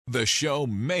The show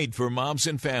made for moms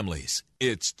and families.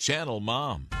 It's Channel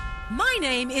Mom. My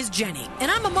name is Jenny, and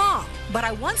I'm a mom, but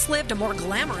I once lived a more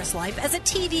glamorous life as a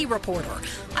TV reporter.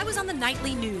 I was on the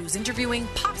nightly news interviewing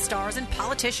pop stars and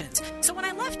politicians. So when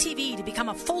I left TV to become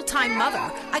a full-time mother,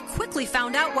 I quickly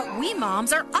found out what we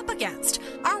moms are up against.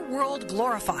 Our world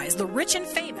glorifies the rich and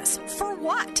famous. For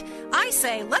what? I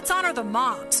say let's honor the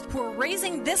moms who are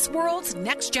raising this world's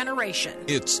next generation.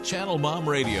 It's Channel Mom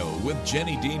Radio with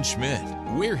Jenny Dean Schmidt.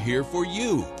 We're here for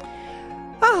you.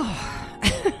 Oh,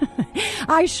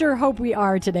 I sure hope we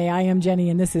are today. I am Jenny,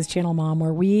 and this is Channel Mom,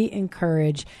 where we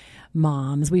encourage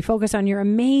moms. We focus on your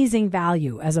amazing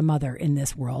value as a mother in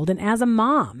this world. And as a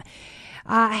mom,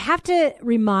 I have to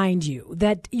remind you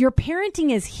that your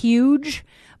parenting is huge,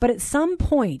 but at some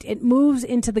point it moves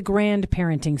into the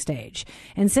grandparenting stage.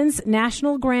 And since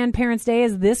National Grandparents' Day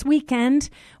is this weekend,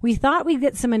 we thought we'd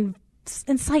get some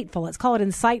insightful, let's call it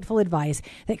insightful advice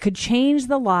that could change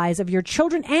the lives of your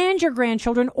children and your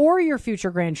grandchildren or your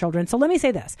future grandchildren. So let me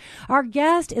say this. Our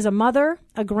guest is a mother,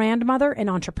 a grandmother, an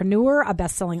entrepreneur, a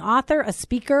best-selling author, a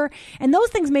speaker, and those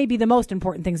things may be the most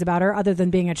important things about her other than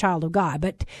being a child of God.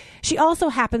 But she also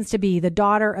happens to be the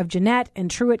daughter of Jeanette and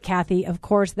Truett Cathy. Of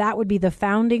course, that would be the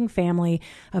founding family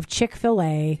of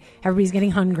Chick-fil-A. Everybody's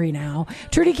getting hungry now.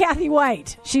 Trudy Cathy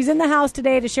White. She's in the house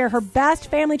today to share her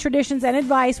best family traditions and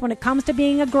advice when it comes to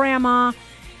being a grandma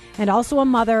and also a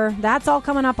mother. That's all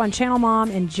coming up on Channel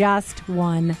Mom in just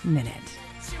 1 minute.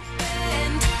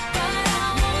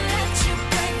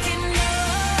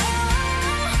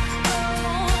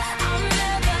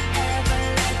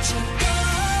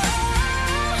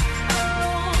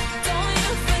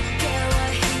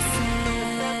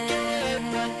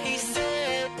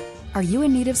 Are you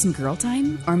in need of some girl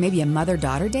time or maybe a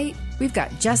mother-daughter date? We've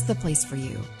got just the place for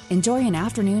you. Enjoy an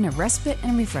afternoon of respite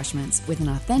and refreshments with an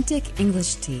authentic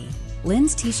English tea.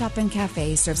 Lynn's Tea Shop and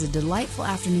Cafe serves a delightful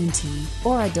afternoon tea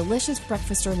or a delicious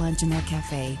breakfast or lunch in their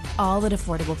cafe, all at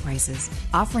affordable prices.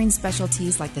 Offering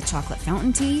specialties like the chocolate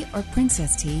fountain tea or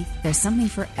princess tea, there's something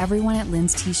for everyone at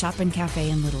Lynn's Tea Shop and Cafe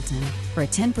in Littleton. For a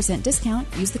 10% discount,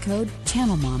 use the code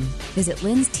CHANNELMOM. Visit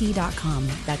lynstea.com.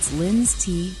 That's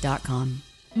lynstea.com.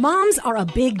 Moms are a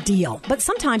big deal, but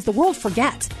sometimes the world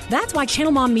forgets. That's why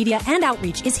Channel Mom Media and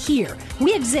Outreach is here.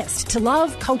 We exist to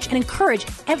love, coach, and encourage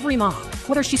every mom,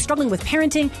 whether she's struggling with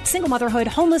parenting, single motherhood,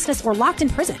 homelessness, or locked in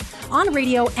prison. On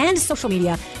radio and social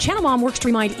media, Channel Mom works to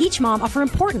remind each mom of her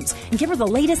importance and give her the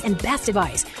latest and best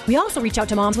advice. We also reach out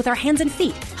to moms with our hands and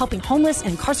feet, helping homeless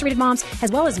and incarcerated moms, as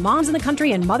well as moms in the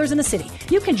country and mothers in the city.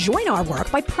 You can join our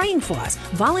work by praying for us,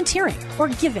 volunteering, or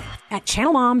giving at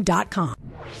channelmom.com.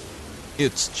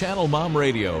 It's Channel Mom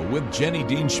Radio with Jenny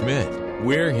Dean Schmidt.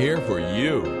 We're here for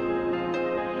you.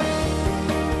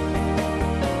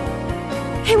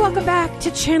 Hey, welcome back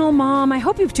to Channel Mom. I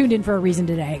hope you've tuned in for a reason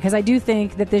today, because I do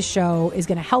think that this show is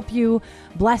going to help you,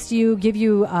 bless you, give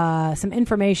you some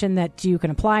information that you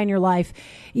can apply in your life,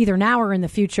 either now or in the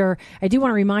future. I do want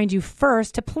to remind you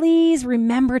first to please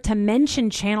remember to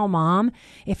mention Channel Mom.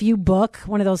 If you book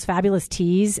one of those fabulous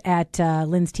teas at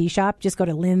Lynn's Tea Shop, just go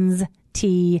to lynstea.com,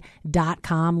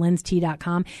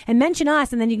 and mention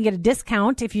us, and then you can get a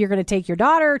discount if you're going to take your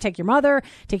daughter, take your mother,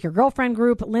 take your girlfriend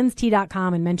group,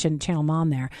 lynstea.com, and mention Channel Mom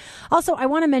there. Also, I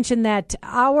want to mention that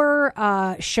our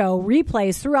show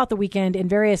replays throughout the weekend in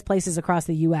various places across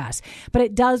the U.S., but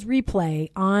it does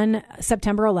replay on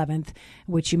September 11th,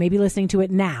 which you may be listening to it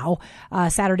now,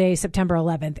 Saturday, September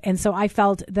 11th. And so I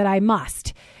felt that I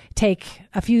must take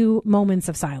a few moments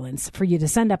of silence for you to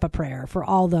send up a prayer for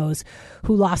all those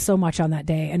who lost so much on that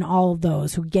day and all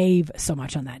those who gave so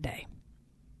much on that day.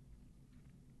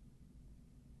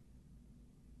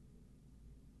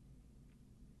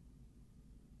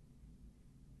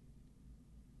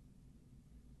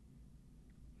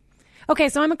 Okay,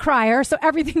 so I'm a crier, so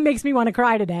everything makes me want to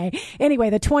cry today. Anyway,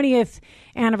 the 20th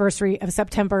anniversary of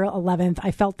September 11th,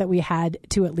 I felt that we had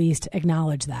to at least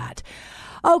acknowledge that.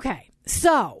 Okay,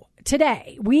 so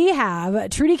today we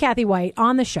have Trudy Cathy White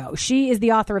on the show. She is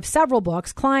the author of several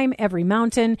books, Climb Every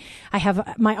Mountain. I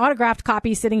have my autographed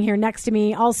copy sitting here next to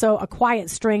me. Also, A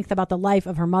Quiet Strength, about the life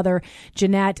of her mother,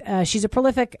 Jeanette. She's a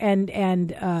prolific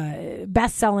and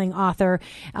best-selling author.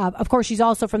 Of course, she's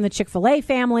also from the Chick-fil-A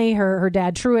family. Her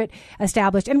dad, Truett,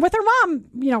 established, and with her mom,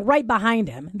 right behind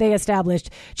him, they established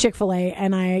Chick-fil-A.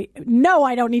 And I know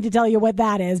I don't need to tell you what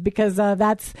that is, because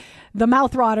that's the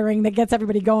mouth-watering that gets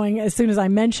everybody going as soon as I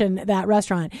mention that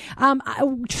restaurant.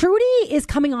 Trudy is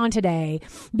coming on today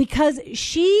because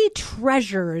she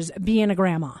treasures being a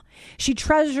grandma. She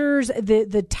treasures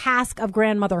the task of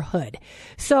grandmotherhood.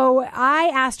 So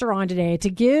I asked her on today to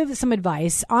give some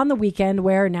advice on the weekend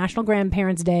where National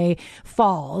Grandparents Day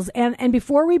falls. And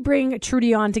before we bring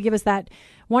Trudy on to give us that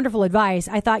wonderful advice,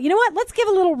 I thought, you know what? Let's give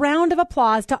a little round of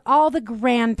applause to all the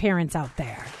grandparents out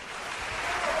there.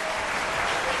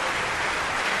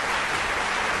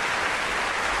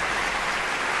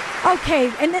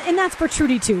 Okay, and that's for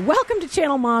Trudy, too. Welcome to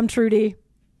Channel Mom, Trudy.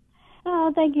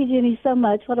 Oh, thank you, Jenny, so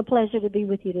much. What a pleasure to be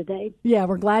with you today. Yeah,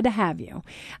 we're glad to have you.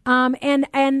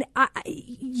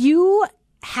 You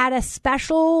had a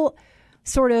special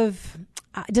sort of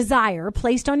desire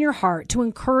placed on your heart to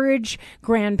encourage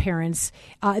grandparents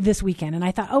this weekend. And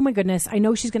I thought, oh, my goodness, I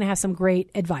know she's going to have some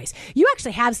great advice. You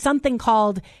actually have something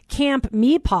called Camp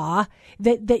Meepaw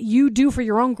that you do for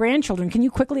your own grandchildren. Can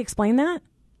you quickly explain that?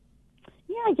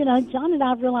 Yeah, John and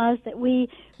I realized that we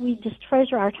just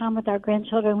treasure our time with our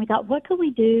grandchildren. We thought, what could we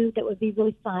do that would be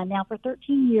really fun? Now, for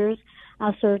 13 years,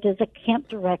 I served as a camp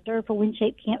director for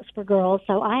Wind-Shaped Camps for Girls.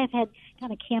 So I have had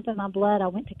kind of camp in my blood. I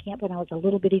went to camp when I was a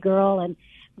little bitty girl, and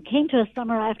we came to a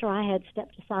summer after I had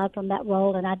stepped aside from that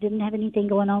role, and I didn't have anything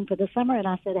going on for the summer. And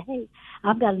I said, hey,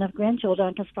 I've got enough grandchildren.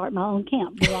 I can start my own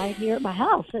camp right here at my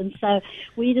house. And so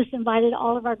we just invited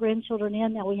all of our grandchildren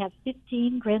in. Now we have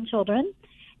 15 grandchildren.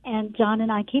 And John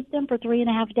and I keep them for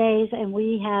 3.5 days, and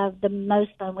we have the most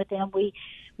fun with them. We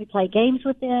play games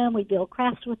with them. We build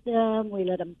crafts with them. We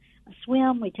let them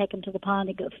swim. We take them to the pond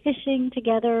and go fishing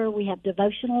together. We have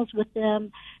devotionals with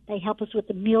them. They help us with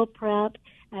the meal prep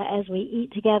as we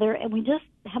eat together. And we just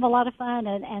have a lot of fun,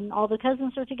 and all the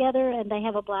cousins are together, and they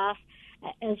have a blast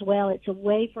as well. It's a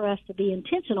way for us to be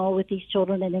intentional with these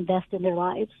children and invest in their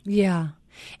lives. Yeah.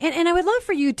 And I would love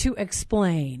for you to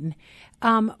explain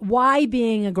why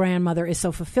being a grandmother is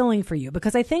so fulfilling for you.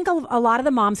 Because I think a lot of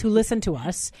the moms who listen to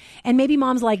us, and maybe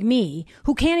moms like me,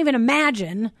 who can't even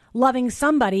imagine loving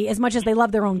somebody as much as they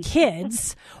love their own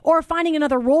kids, or finding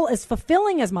another role as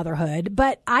fulfilling as motherhood.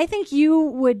 But I think you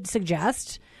would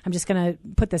suggest, I'm just going to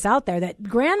put this out there, that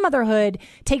grandmotherhood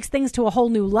takes things to a whole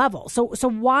new level. So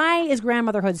why is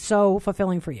grandmotherhood so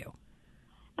fulfilling for you?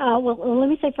 Well, let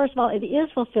me say, first of all, it is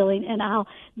fulfilling, and I'll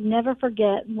never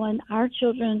forget when our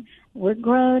children were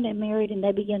grown and married and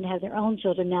they began to have their own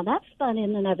children. Now, that's fun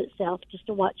in and of itself, just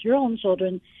to watch your own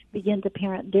children begin to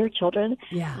parent their children.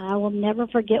 Yeah. I will never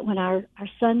forget when our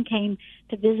son came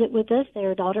to visit with us.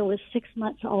 Their daughter was 6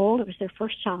 months old. It was their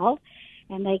first child.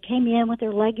 And they came in with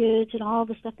their luggage and all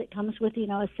the stuff that comes with, a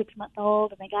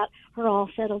 6-month-old, and they got her all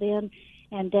settled in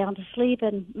and down to sleep.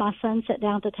 And my son sat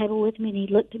down at the table with me, and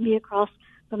he looked at me across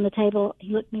from the table.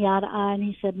 He looked me eye to eye, and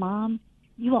he said, Mom,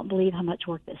 you won't believe how much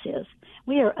work this is.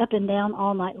 We are up and down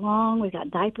all night long. We've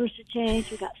got diapers to change.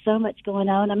 We've got so much going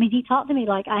on. I mean, he talked to me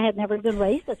like I had never even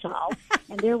raised a child,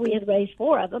 and there we had raised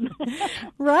 4 of them.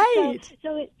 Right.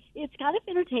 So it's kind of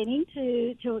entertaining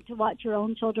to watch your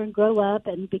own children grow up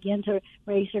and begin to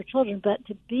raise their children, but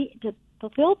to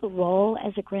fulfill the role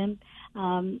as a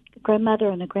grandmother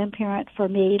and a grandparent for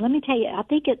me, let me tell you, I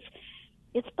think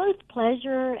it's both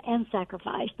pleasure and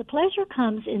sacrifice. The pleasure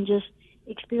comes in just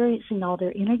experiencing all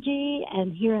their energy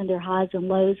and hearing their highs and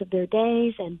lows of their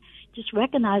days, and just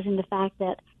recognizing the fact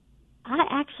that I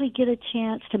actually get a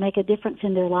chance to make a difference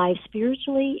in their lives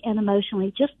spiritually and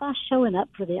emotionally just by showing up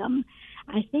for them.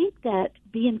 I think that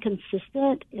being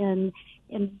consistent in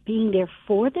being there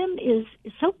for them is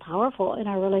so powerful in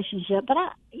our relationship. But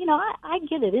I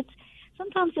get it.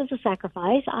 Sometimes it's a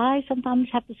sacrifice. I sometimes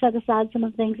have to set aside some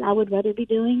of the things I would rather be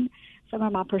doing, some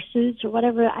of my pursuits or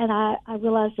whatever, and I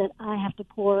realize that I have to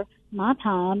pour my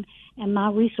time and my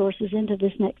resources into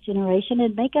this next generation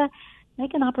and make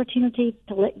an opportunity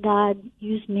to let God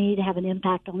use me to have an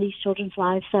impact on these children's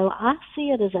lives. So I see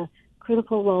it as a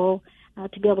critical role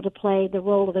to be able to play the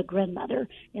role of a grandmother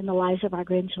in the lives of our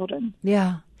grandchildren.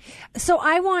 Yeah. So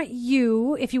I want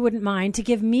you, if you wouldn't mind, to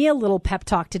give me a little pep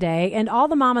talk today, and all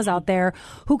the mamas out there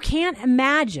who can't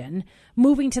imagine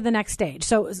moving to the next stage.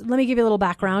 So let me give you a little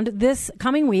background. This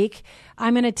coming week,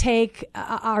 I'm going to take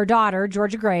our daughter,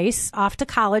 Georgia Grace, off to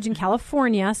college in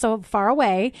California, so far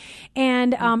away.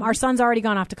 And our son's already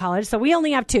gone off to college, so we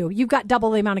only have 2. You've got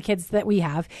double the amount of kids that we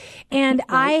have. And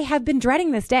I have been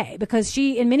dreading this day because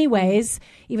she, in many ways,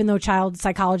 even though child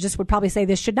psychologists would probably say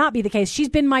this should not be the case, she's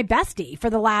been my bestie for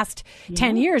the last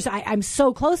 10 years, I'm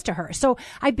so close to her. So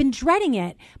I've been dreading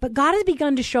it, but God has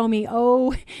begun to show me,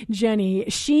 oh, Jenny,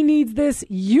 she needs this,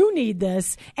 you need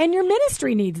this, and your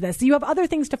ministry needs this. You have other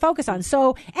things to focus on.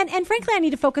 So, and frankly, I need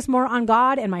to focus more on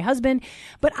God and my husband,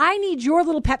 but I need your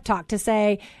little pep talk to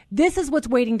say, this is what's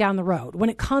waiting down the road when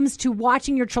it comes to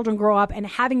watching your children grow up and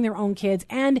having their own kids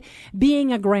and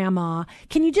being a grandma.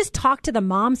 Can you just talk to the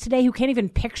moms today who can't even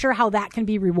picture how that can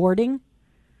be rewarding?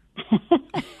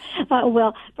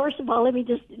 Well, first of all, let me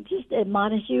just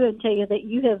admonish you and tell you that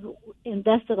you have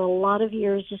invested a lot of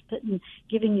years just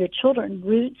giving your children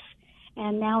roots.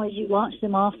 And now as you launch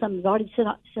them off, some have already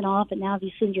sent off, and now if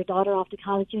you send your daughter off to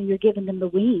college, and you're giving them the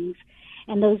wings.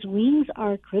 And those wings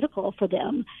are critical for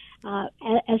them.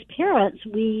 As parents,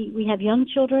 we have young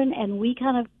children, and we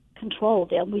kind of control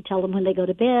them. We tell them when they go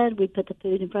to bed, we put the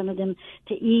food in front of them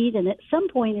to eat, and at some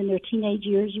point in their teenage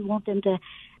years, you want them to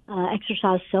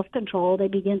exercise self-control. They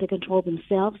begin to control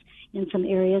themselves in some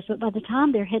areas, but by the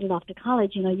time they're headed off to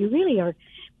college, you really are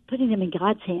putting them in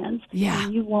God's hands. Yeah.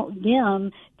 And you want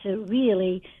them to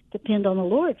really depend on the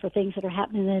Lord for things that are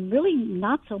happening, and really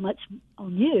not so much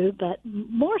on you, but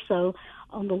more so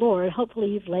on the Lord.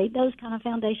 Hopefully you've laid those kind of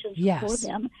foundations for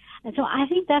them. And so I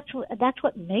think that's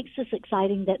what makes this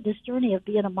exciting, that this journey of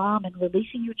being a mom and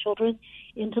releasing your children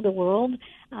into the world,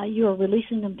 you are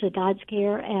releasing them to God's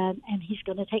care, and He's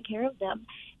going to take care of them.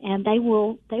 And they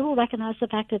will recognize the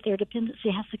fact that their dependency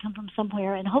has to come from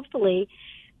somewhere, and hopefully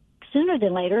sooner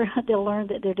than later they'll learn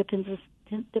that their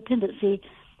dependency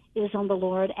is on the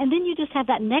Lord. And then you just have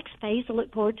that next phase to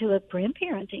look forward to of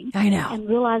grandparenting. I know. And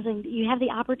realizing that you have the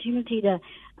opportunity to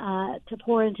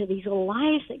pour into these little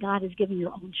lives that God has given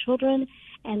your own children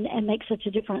and make such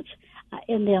a difference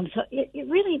in them. So it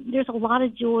really, there's a lot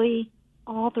of joy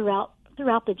all throughout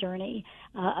the journey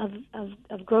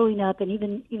of growing up and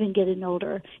even getting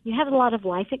older. You have a lot of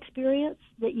life experience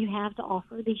that you have to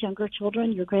offer these younger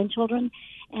children, your grandchildren,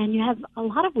 and you have a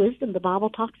lot of wisdom. The Bible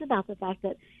talks about the fact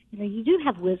that you do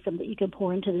have wisdom that you can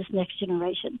pour into this next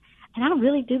generation, and I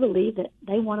really do believe that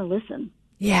they want to listen.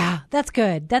 Yeah, that's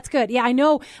good. That's good. Yeah, I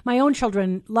know my own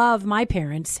children love my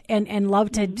parents and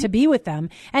love to be with them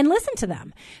and listen to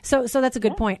them. So that's a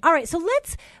good point. All right, so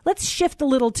let's shift a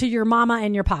little to your mama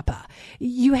and your papa.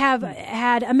 You have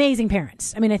had amazing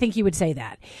parents. I mean, I think you would say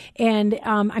that. And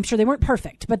I'm sure they weren't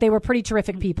perfect, but they were pretty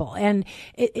terrific people. And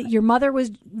your mother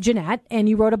was Jeanette, and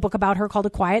you wrote a book about her called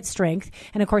A Quiet Strength.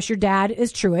 And of course, your dad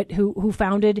is Truett, who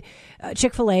founded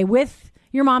Chick-fil-A with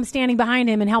your mom standing behind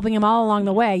him and helping him all along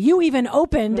the way. You even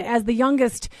opened, as the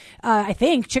youngest, I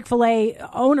think, Chick-fil-A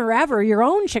owner ever, your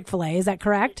own Chick-fil-A. Is that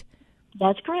correct?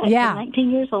 That's correct. Yeah. I'm 19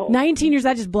 years old. 19 years,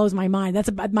 that just blows my mind.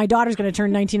 My daughter's going to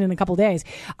turn 19 in a couple days.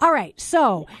 All right,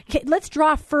 so let's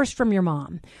draw first from your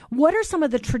mom. What are some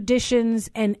of the traditions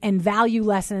and value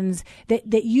lessons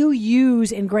that you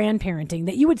use in grandparenting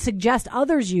that you would suggest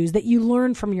others use that you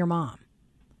learned from your mom?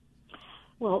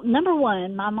 Well, number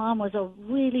one, my mom was a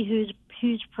really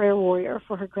huge prayer warrior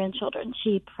for her grandchildren.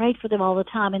 She prayed for them all the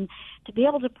time, and to be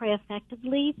able to pray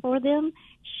effectively for them,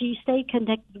 she stayed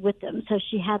connected with them. So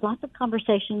she had lots of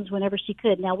conversations whenever she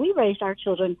could. Now, we raised our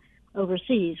children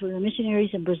overseas. We were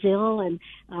missionaries in Brazil, and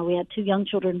we had 2 young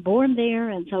children born there,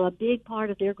 and so a big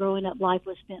part of their growing up life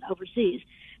was spent overseas.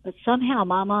 But somehow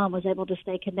my mom was able to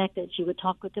stay connected. She would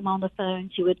talk with them on the phone.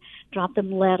 She would drop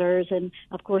them letters. And,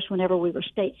 of course, whenever we were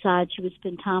stateside, she would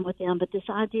spend time with them. But this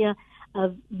idea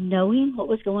of knowing what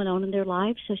was going on in their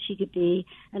lives so she could be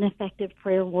an effective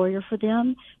prayer warrior for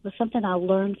them was something I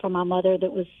learned from my mother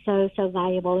that was so, so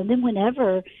valuable. And then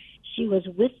whenever she was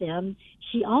with them,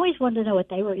 she always wanted to know what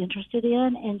they were interested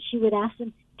in, and she would ask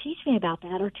them, teach me about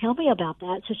that or tell me about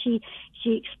that. So she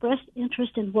expressed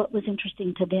interest in what was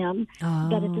interesting to them. Oh.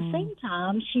 But at the same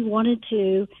time, she wanted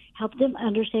to help them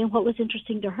understand what was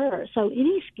interesting to her. So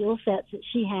any skill sets that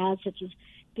she had, such as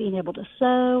being able to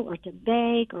sew or to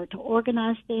bake or to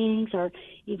organize things or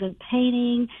even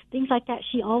painting, things like that,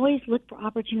 she always looked for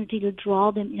opportunity to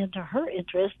draw them into her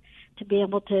interest to be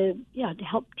able to, to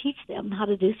help teach them how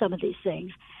to do some of these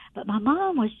things. But my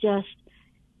mom was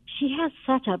she had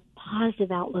such a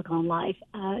positive outlook on life.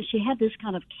 She had this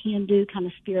kind of can-do kind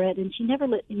of spirit, and she never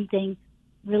let anything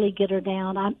really get her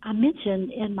down. I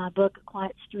mentioned in my book, A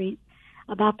Quiet Street,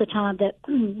 about the time that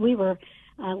we were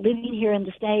living here in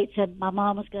the States, and my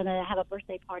mom was going to have a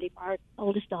birthday party for our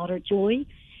oldest daughter, Joy.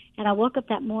 And I woke up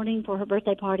that morning for her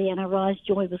birthday party, and I realized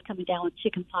Joy was coming down with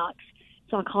chicken pox.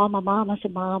 So I called my mom. I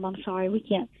said, Mom, I'm sorry, we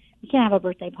can't have a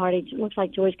birthday party. It looks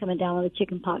like Joy's coming down with a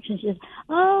chicken pox. And she says,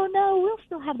 oh, no, we'll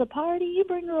still have the party. You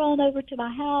bring her on over to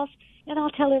my house, and I'll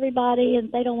tell everybody. And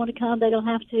if they don't want to come, they don't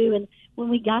have to. And when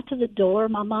we got to the door,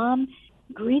 my mom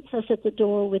greets us at the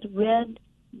door with red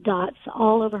dots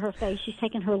all over her face. She's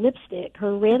taken her lipstick,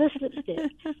 her reddest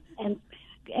lipstick,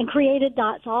 and created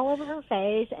dots all over her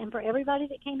face. And for everybody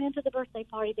that came into the birthday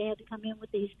party, they had to come in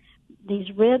with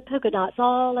these red polka dots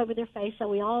all over their face. So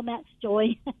we all matched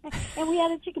joy, and we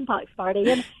had a chickenpox party.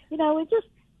 And it just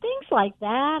things like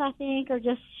that. I think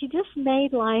she just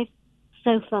made life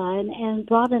so fun and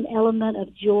brought an element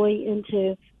of joy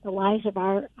into the lives of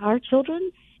our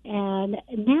children. And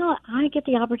now I get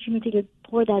the opportunity to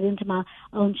pour that into my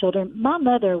own children. My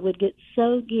mother would get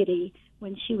so giddy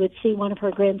when she would see one of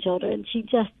her grandchildren. She'd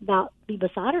just about be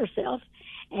beside herself.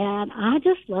 And I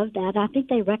just love that. I think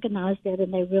they recognized it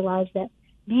and they realized that,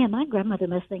 man, my grandmother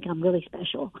must think I'm really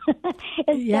special.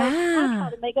 And so I try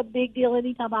to make a big deal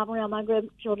anytime I'm around my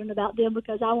grandchildren about them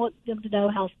because I want them to know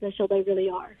how special they really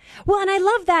are. Well, and I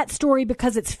love that story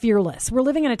because it's fearless. We're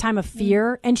living in a time of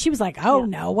fear, and she was like,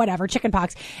 no, whatever,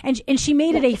 chickenpox. And she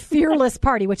made it a fearless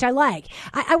party, which I like.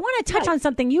 I want to touch on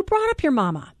something. You brought up your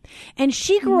mama. And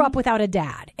she grew up without a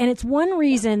dad. And it's one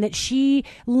reason that she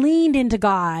leaned into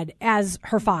God as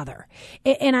her father.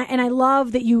 And I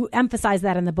love that you emphasize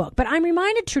that in the book. But I'm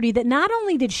reminded, Trudy, that not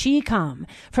only did she come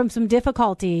from some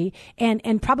difficulty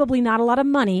and probably not a lot of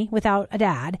money without a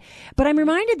dad, but I'm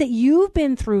reminded that you've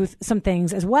been through some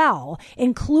things as well,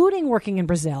 including working in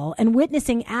Brazil and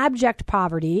witnessing abject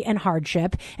poverty and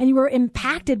hardship. And you were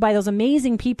impacted by those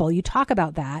amazing people. You talk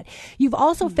about that. You've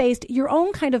also faced your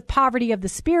own kind of poverty of the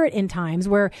spirit in times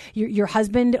where your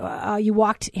husband, you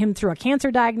walked him through a cancer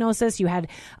diagnosis. You had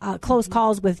close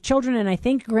calls with children and I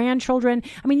think grandchildren.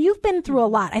 I mean, you've been through a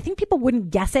lot. I think people wouldn't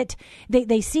guess it.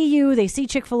 They see you, they see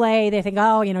Chick-fil-A, they think,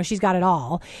 she's got it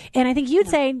all. And I think you'd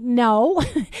say, no,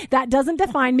 that doesn't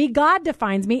define me. God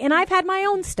defines me. And I've had my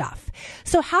own stuff.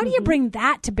 So how do you bring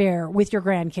that to bear with your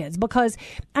grandkids? Because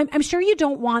I'm sure you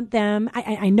don't want them,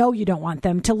 I know you don't want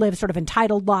them to live sort of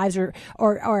entitled lives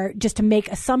or just to make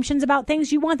assumptions about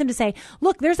things. You want them to say,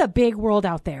 look, there's a big world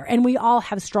out there and we all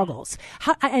have struggles.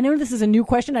 I know this is a new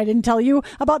question. I didn't tell you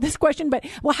about this question, but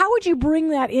how would you bring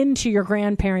that into your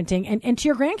grandparenting and to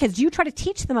your grandkids? Do you try to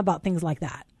teach them about things like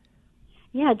that?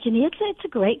 Yeah, Jenny, it's a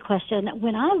great question.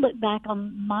 When I look back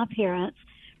on my parents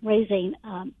raising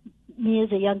me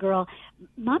as a young girl,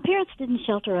 my parents didn't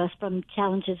shelter us from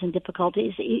challenges and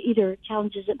difficulties, either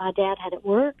challenges that my dad had at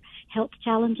work, health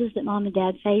challenges that mom and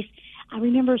dad faced. I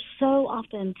remember so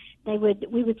often we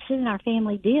would sit in our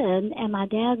family den, and my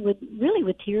dad would really,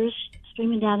 with tears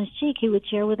streaming down his cheek, he would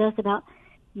share with us about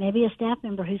maybe a staff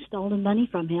member who's stolen money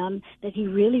from him that he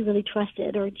really, really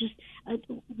trusted, or just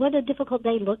what a difficult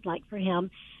day looked like for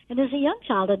him. And as a young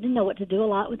child, I didn't know what to do a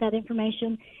lot with that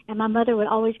information. And my mother would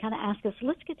always kind of ask us,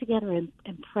 let's get together and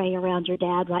pray around your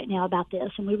dad right now about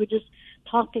this. And we would just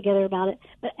talk together about it.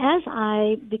 But as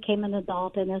I became an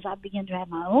adult and as I began to have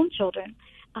my own children,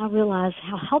 I realized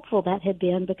how helpful that had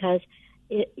been because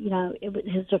it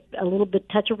was a little bit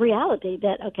touch of reality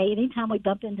that, okay, anytime we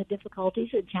bump into difficulties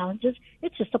and challenges,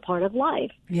 it's just a part of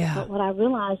life. Yeah. But what I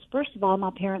realized, first of all,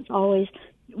 my parents always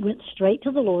went straight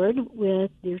to the Lord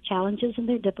with their challenges and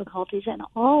their difficulties, and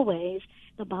always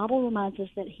the Bible reminds us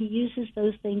that He uses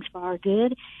those things for our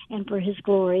good and for His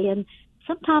glory. And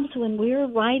sometimes when we're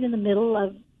right in the middle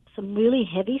of some really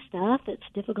heavy stuff that's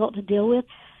difficult to deal with,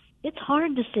 it's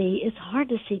hard to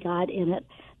see God in it.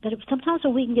 But sometimes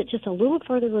when we can get just a little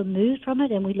further removed from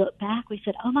it and we look back, we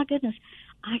said, oh my goodness,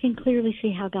 I can clearly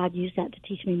see how God used that to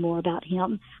teach me more about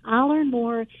Him. I learn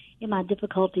more in my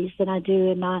difficulties than I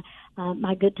do in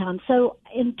my good times. So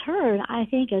in turn, I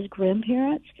think as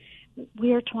grandparents,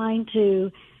 we are trying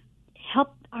to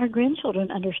help our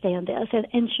grandchildren understand this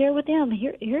and share with them,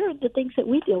 here are the things that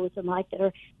we deal with in life that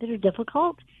are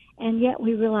difficult. And yet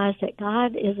we realize that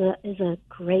God is a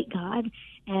great God,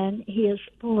 and He is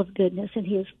full of goodness, and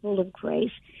He is full of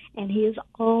grace, and He is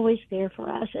always there for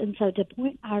us. And so to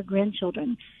point our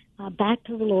grandchildren back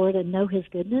to the Lord and know His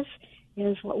goodness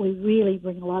is what we really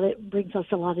brings us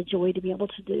a lot of joy to be able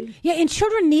to do. Yeah, and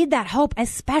children need that hope,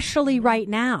 especially right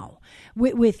now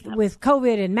with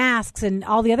COVID and masks and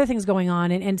all the other things going on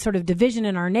and sort of division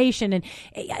in our nation. And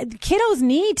kiddos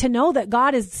need to know that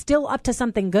God is still up to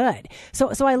something good.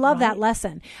 So I love that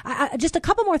lesson. Just a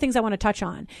couple more things I want to touch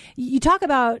on. You talk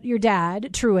about your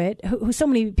dad, Truett, who so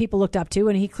many people looked up to,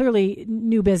 and he clearly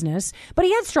knew business, but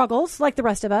he had struggles like the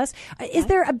rest of us. Is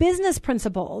there a business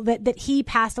principle that he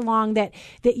passed along that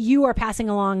you are passing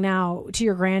along now to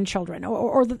your grandchildren,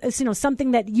 or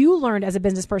something that you learned as a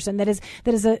business person that is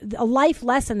a life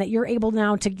lesson that you're able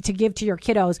now to give to your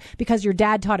kiddos because your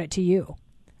dad taught it to you,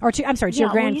 or to your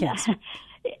grandkids?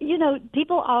 Well,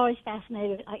 people are always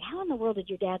fascinated, like, how in the world did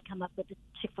your dad come up with the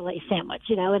Chick-fil-A sandwich?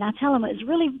 And I tell them it's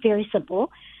really very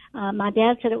simple. My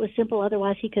dad said it was simple,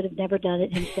 otherwise he could have never done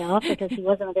it himself because he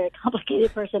wasn't a very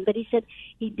complicated person. But he said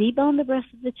he deboned the breast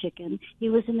of the chicken. He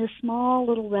was in this small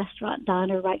little restaurant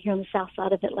diner right here on the south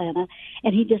side of Atlanta,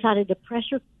 and he decided to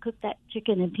pressure cook that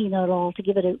chicken in peanut oil to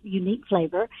give it a unique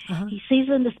flavor. He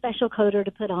seasoned a special coater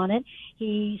to put on it.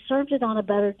 He served it on a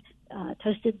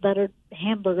toasted buttered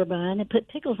hamburger bun and put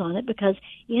pickles on it because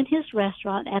in his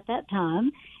restaurant at that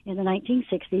time, in the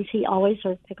 1960s, he always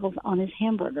served pickles on his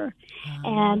hamburger.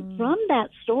 And from that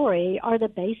story are the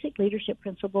basic leadership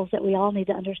principles that we all need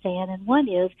to understand. And one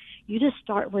is you just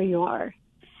start where you are.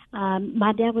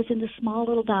 My dad was in this small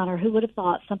little diner. Who would have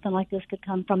thought something like this could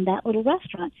come from that little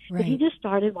restaurant? Right. But he just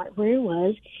started right where he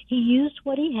was. He used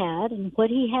what he had, and what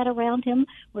he had around him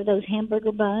were those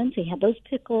hamburger buns. He had those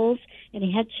pickles, and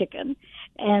he had chicken.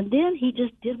 And then he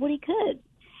just did what he could.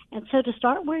 And so to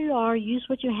start where you are, use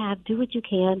what you have, do what you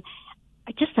can,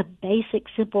 just a basic,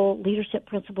 simple leadership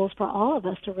principles for all of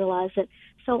us to realize that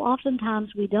so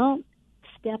oftentimes we don't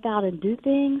step out and do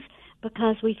things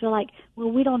because we feel like, well,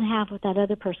 we don't have what that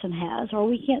other person has, or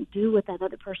we can't do what that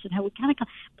other person has. We kind of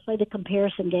play the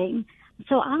comparison game.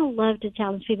 So I love to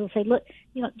challenge people to say, look,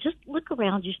 just look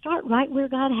around you. Start right where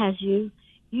God has you.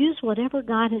 Use whatever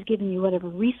God has given you, whatever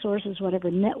resources, whatever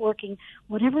networking,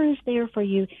 whatever is there for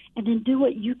you, and then do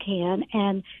what you can.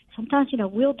 And sometimes,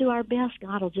 we'll do our best.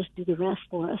 God will just do the rest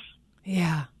for us.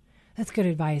 Yeah. That's good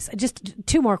advice. Just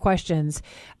two more questions.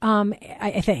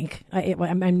 I think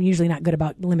I'm usually not good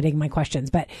about limiting my questions,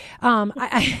 but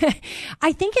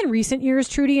I think in recent years,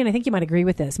 Trudy, and I think you might agree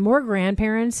with this, more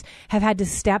grandparents have had to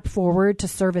step forward to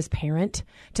serve as parent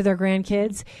to their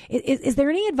grandkids. Is there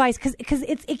any advice? Because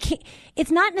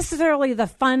it's not necessarily the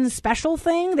fun special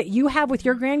thing that you have with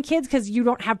your grandkids because you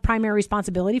don't have primary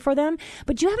responsibility for them.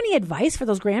 But do you have any advice for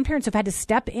those grandparents who've had to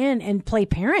step in and play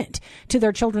parent to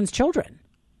their children's children?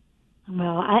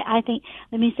 Well, I think,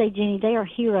 let me say, Jenny, they are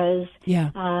heroes. Yeah.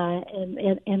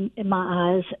 In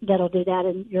my eyes, that'll do that.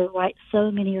 And you're right,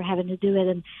 so many are having to do it.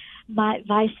 And my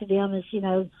advice to them is,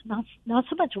 not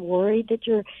so much worried that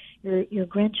your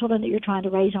grandchildren that you're trying to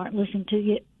raise aren't listening to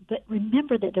you, but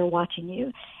remember that they're watching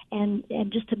you, and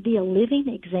just to be a living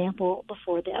example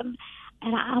before them.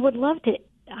 And I would love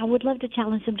to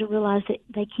challenge them to realize that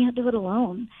they can't do it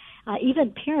alone.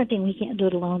 Even parenting, we can't do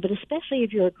it alone, but especially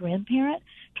if you're a grandparent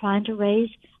trying to raise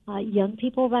young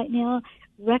people right now,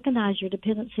 recognize your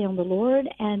dependency on the Lord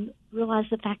and realize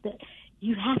the fact that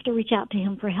you have to reach out to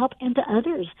Him for help and to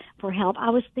others for help.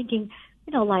 I was thinking,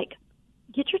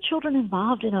 get your children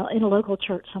involved in a local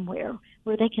church somewhere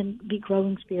where they can be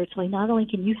growing spiritually. Not only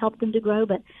can you help them to grow,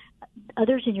 but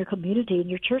others in your community, in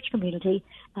your church community,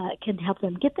 can help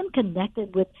them. Get them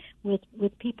connected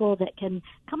with people that can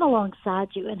come alongside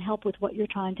you and help with what you're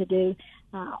trying to do.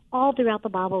 All throughout the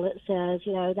Bible it says,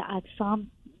 that Psalm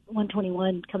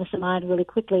 121 comes to mind really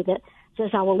quickly, that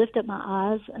says, I will lift up my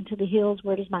eyes unto the hills.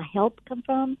 Where does my help come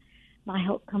from? My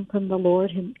help comes from the Lord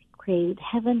who created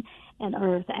heaven and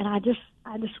earth. And I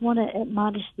just want to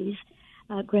admonish these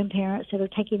grandparents that are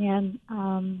taking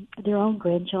in their own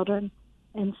grandchildren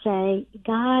and say,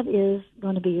 God is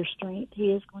going to be your strength.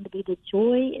 He is going to be the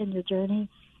joy in your journey,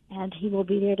 and He will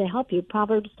be there to help you.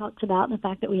 Proverbs talks about the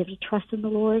fact that we have to trust in the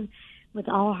Lord with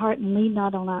all our heart and lean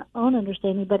not on our own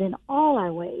understanding, but in all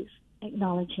our ways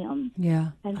acknowledge Him.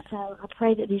 Yeah. And so I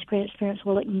pray that these grandparents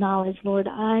will acknowledge, Lord,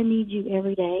 I need you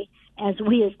every day, as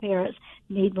we as parents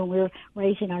need when we're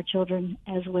raising our children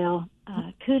as well.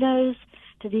 Kudos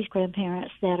to these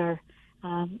grandparents that are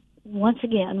once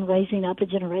again raising up a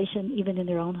generation even in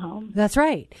their own home. That's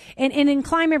right. And in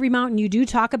Climb Every Mountain, you do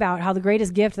talk about how the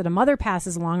greatest gift that a mother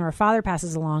passes along or a father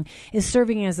passes along is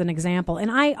serving as an example. And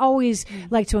I always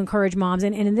like to encourage moms,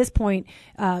 and in this point,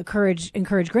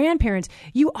 encourage grandparents.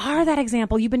 You are that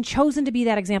example. You've been chosen to be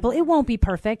that example. It won't be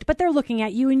perfect, but they're looking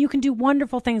at you, and you can do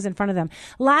wonderful things in front of them.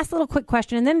 Last little quick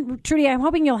question, and then, Trudy, I'm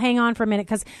hoping you'll hang on for a minute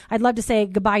because I'd love to say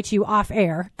goodbye to you off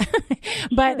air.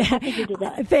 But sure, I can do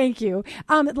that. Thank you.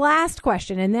 Last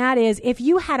question, and that is, if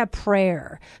you had a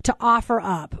prayer to offer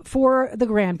up for the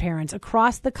grandparents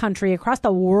across the country, across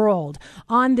the world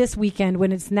on this weekend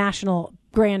when it's National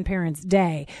Grandparents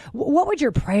Day, what would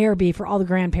your prayer be for all the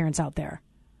grandparents out there?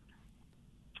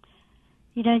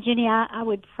 Jenny, I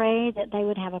would pray that they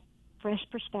would have a fresh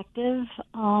perspective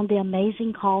on the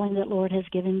amazing calling that Lord has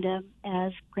given them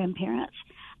as grandparents.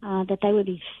 That they would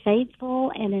be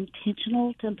faithful and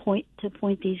intentional to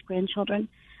point these grandchildren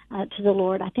to the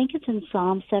Lord. I think it's in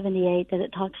Psalm 78 that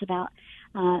it talks about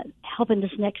helping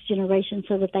this next generation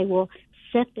so that they will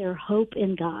set their hope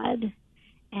in God.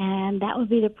 And that would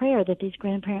be the prayer, that these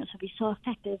grandparents would be so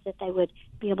effective that they would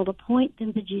be able to point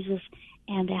them to Jesus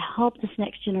and to help this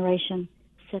next generation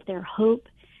set their hope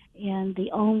in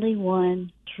the only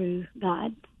one true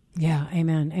God. Yeah,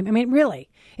 amen. I mean, really,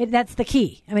 that's the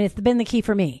key. I mean, it's been the key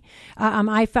for me.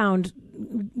 I found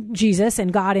Jesus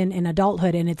and God in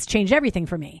adulthood, and it's changed everything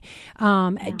for me.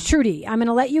 Trudy, I'm going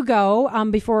to let you go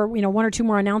before one or two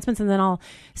more announcements, and then I'll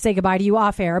say goodbye to you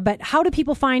off air. But how do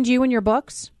people find you and your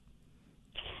books?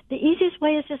 The easiest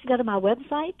way is just to go to my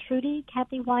website,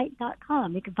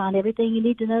 TrudyCathyWhite.com. You can find everything you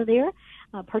need to know there,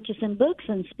 purchasing books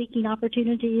and speaking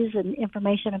opportunities and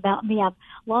information about me. I've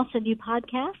launched a new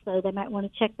podcast, so they might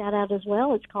want to check that out as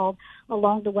well. It's called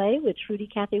Along the Way with Trudy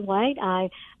Cathy White. I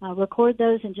record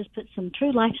those and just put some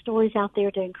true life stories out there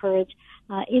to encourage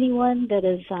anyone that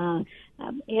is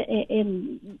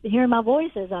in hearing my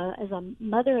voice as a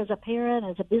mother, as a parent,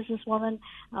 as a businesswoman,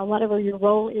 whatever your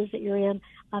role is that you're in.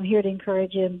 I'm here to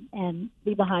encourage you and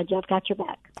be behind you. I've got your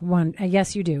back.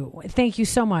 Yes, you do. Thank you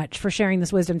so much for sharing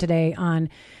this wisdom today on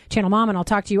Channel Mom, and I'll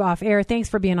talk to you off air. Thanks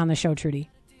for being on the show, Trudy.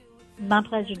 My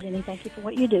pleasure, Jenny. Thank you for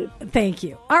what you do. Thank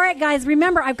you. All right, guys,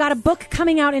 remember, I've got a book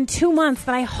coming out in 2 months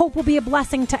that I hope will be a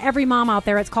blessing to every mom out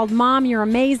there. It's called Mom, You're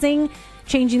Amazing,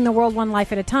 Changing the World One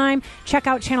Life at a Time. Check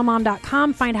out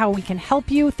channelmom.com. Find how we can help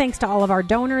you. Thanks to all of our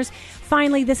donors.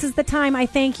 Finally, this is the time I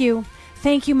thank you.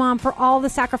 Thank you, Mom, for all the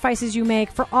sacrifices you make,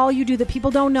 for all you do that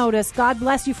people don't notice. God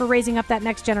bless you for raising up that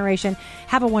next generation.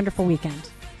 Have a wonderful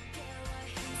weekend.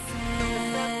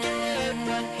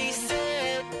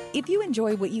 If you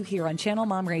enjoy what you hear on Channel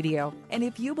Mom Radio, and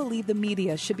if you believe the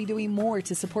media should be doing more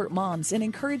to support moms and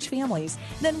encourage families,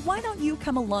 then why don't you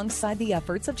come alongside the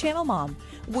efforts of Channel Mom?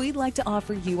 We'd like to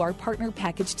offer you our partner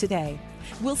package today.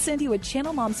 We'll send you a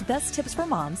Channel Mom's Best Tips for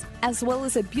Moms, as well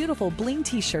as a beautiful bling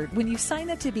t-shirt when you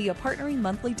sign up to be a partnering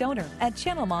monthly donor at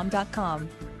channelmom.com.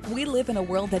 We live in a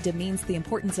world that demeans the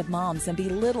importance of moms and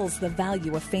belittles the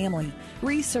value of family.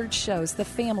 Research shows the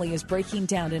family is breaking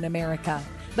down in America.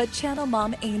 But Channel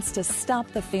Mom aims to stop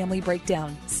the family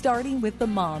breakdown, starting with the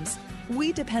moms.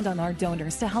 We depend on our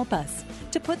donors to help us,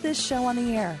 to put this show on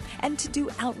the air, and to do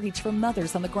outreach for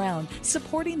mothers on the ground,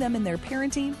 supporting them in their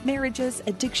parenting, marriages,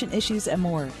 addiction issues, and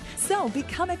more. So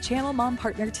become a Channel Mom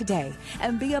partner today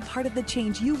and be a part of the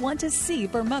change you want to see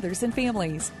for mothers and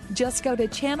families. Just go to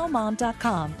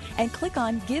channelmom.com and click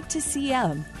on Give to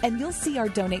CM, and you'll see our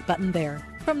donate button there.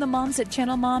 From the moms at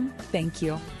Channel Mom, thank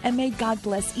you. And may God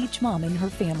bless each mom and her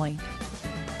family.